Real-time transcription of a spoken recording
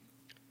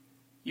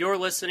You're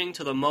listening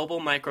to the Mobile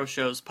Micro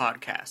Shows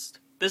podcast.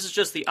 This is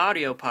just the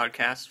audio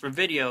podcast. For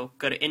video,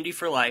 go to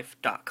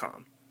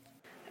indieforlife.com.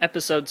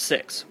 Episode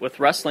 6, with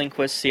Russ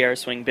Lindquist Sierra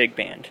Swing Big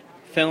Band,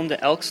 filmed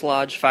at Elks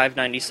Lodge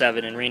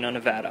 597 in Reno,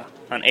 Nevada,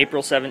 on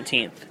April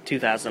 17th,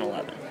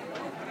 2011.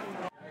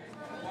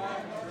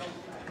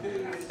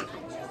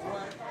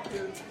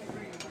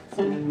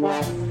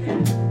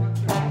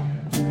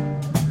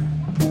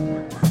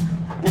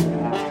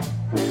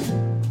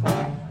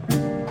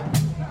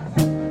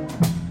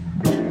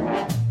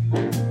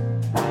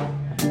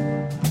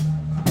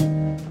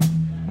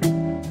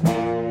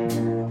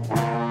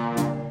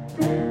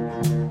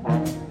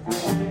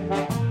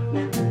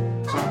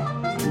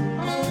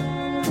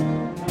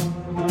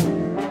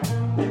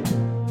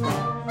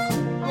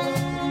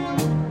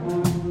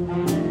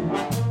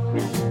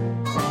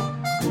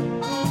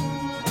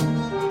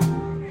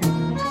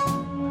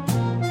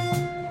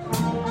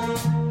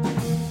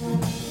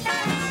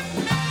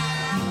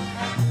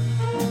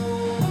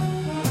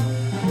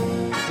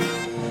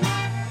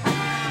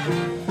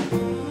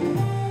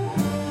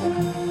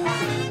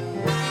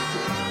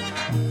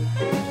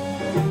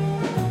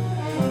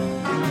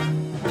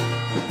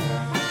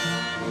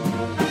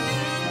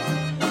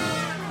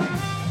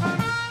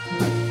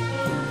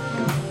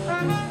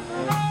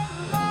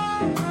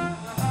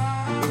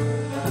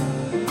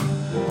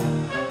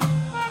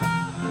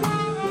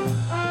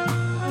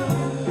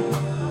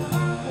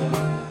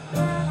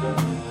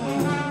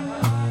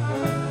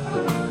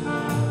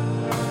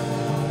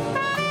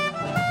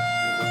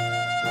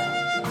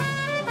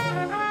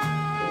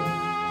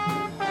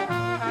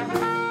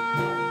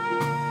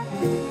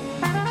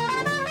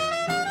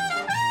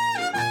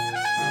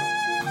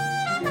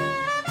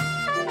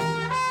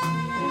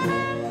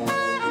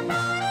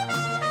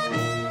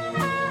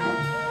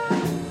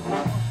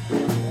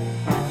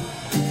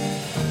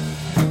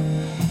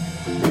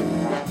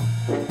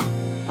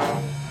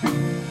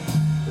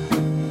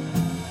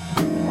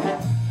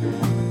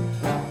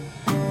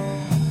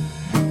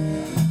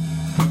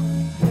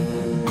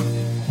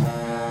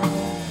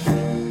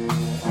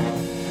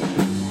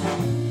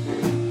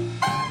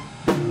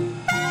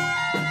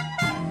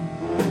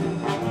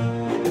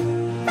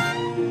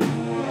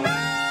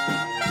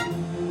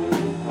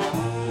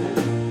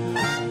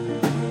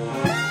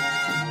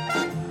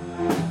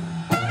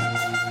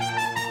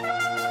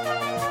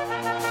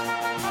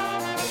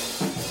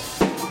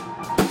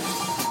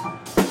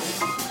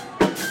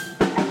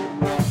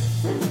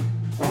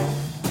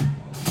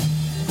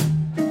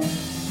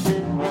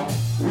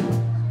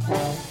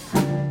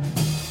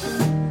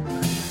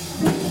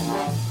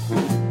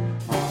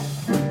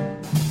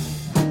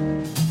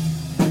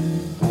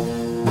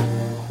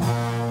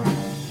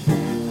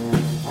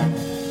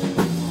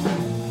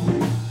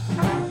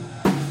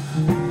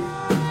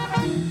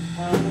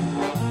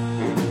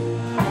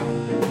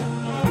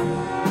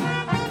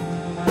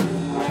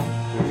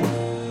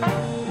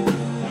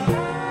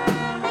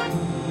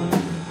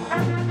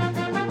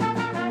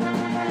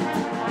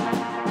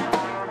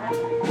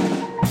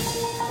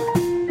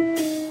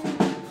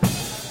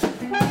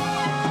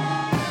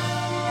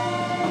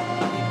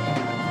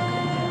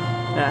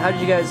 How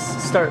did you guys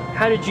start?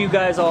 How did you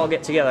guys all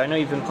get together? I know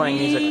you've been playing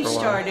music for a while. We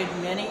started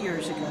many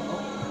years ago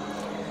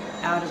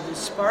out of the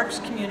Sparks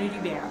Community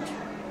Band.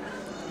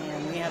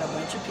 And we had a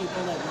bunch of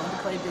people that wanted to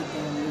play big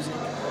band music.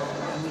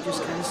 And we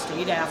just kind of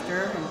stayed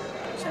after and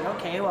said,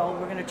 okay, well,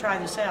 we're going to try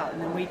this out.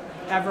 And then we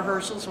have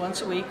rehearsals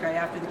once a week right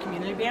after the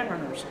community band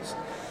rehearsals.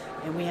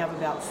 And we have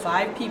about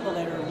 5 people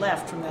that are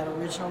left from that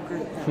original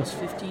group. That was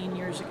 15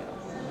 years ago.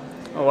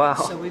 Oh, wow.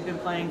 So we've been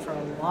playing for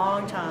a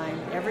long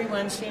time. Every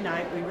Wednesday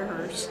night we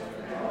rehearse,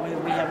 whether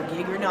we have a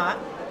gig or not,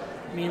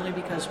 mainly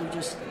because we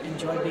just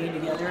enjoy being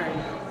together and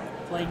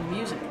playing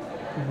music.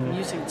 Mm-hmm.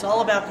 Music, it's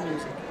all about the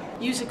music.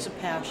 Music's a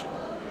passion.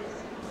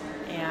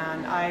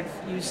 And I've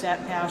used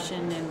that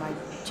passion in my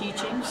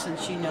teaching,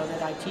 since you know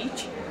that I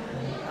teach.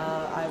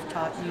 I've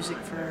taught music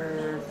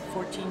for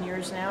 14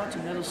 years now to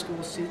middle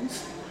school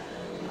students.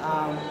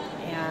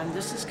 And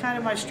this is kind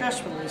of my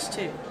stress release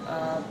too.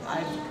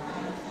 I've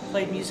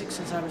played music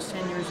since I was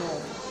 10 years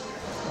old.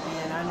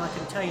 And I'm not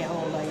going to tell you how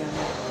old I am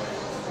now.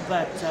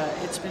 But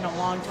it's been a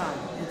long time.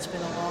 It's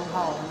been a long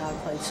haul, and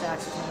I've played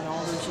saxophone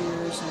all those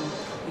years, and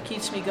it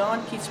keeps me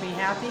going, keeps me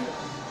happy,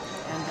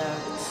 and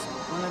it's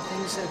one of the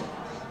things that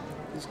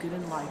is good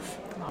in life.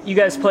 You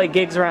guys play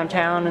gigs around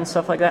town and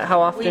stuff like that?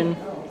 How often?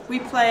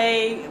 We'll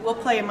play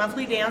a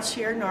monthly dance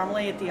here,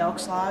 normally at the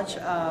Elks Lodge.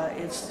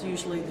 It's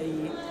usually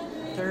the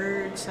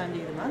 3rd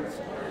Sunday of the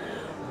month.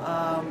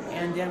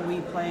 And then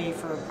we play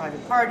for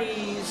private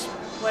parties,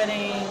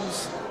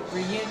 weddings,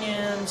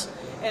 reunions,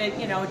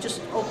 and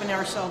just open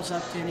ourselves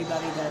up to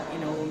anybody that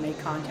will make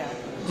contact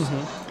with us.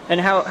 Mm-hmm.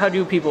 And how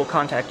do people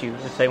contact you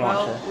if they want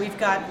to? Well, we've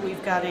got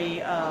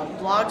a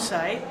blog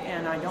site,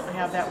 and I don't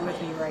have that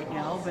with me right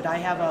now, but I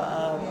have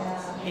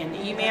an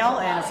email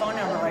and a phone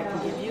number I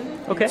can give you.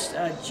 Okay. It's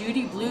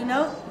Judy Blue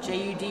Note,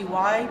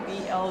 JUDYBLUENOTE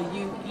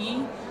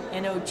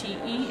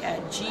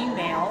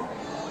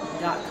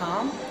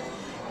 @gmail.com.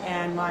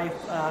 And my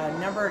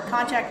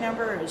contact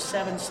number is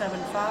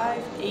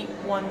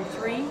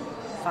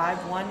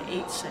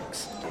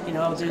 775-813-5186. You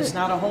know, there's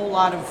not a whole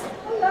lot of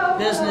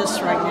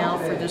business right now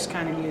for this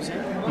kind of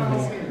music,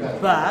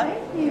 but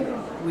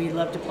we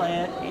love to play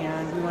it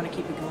and we want to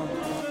keep it going.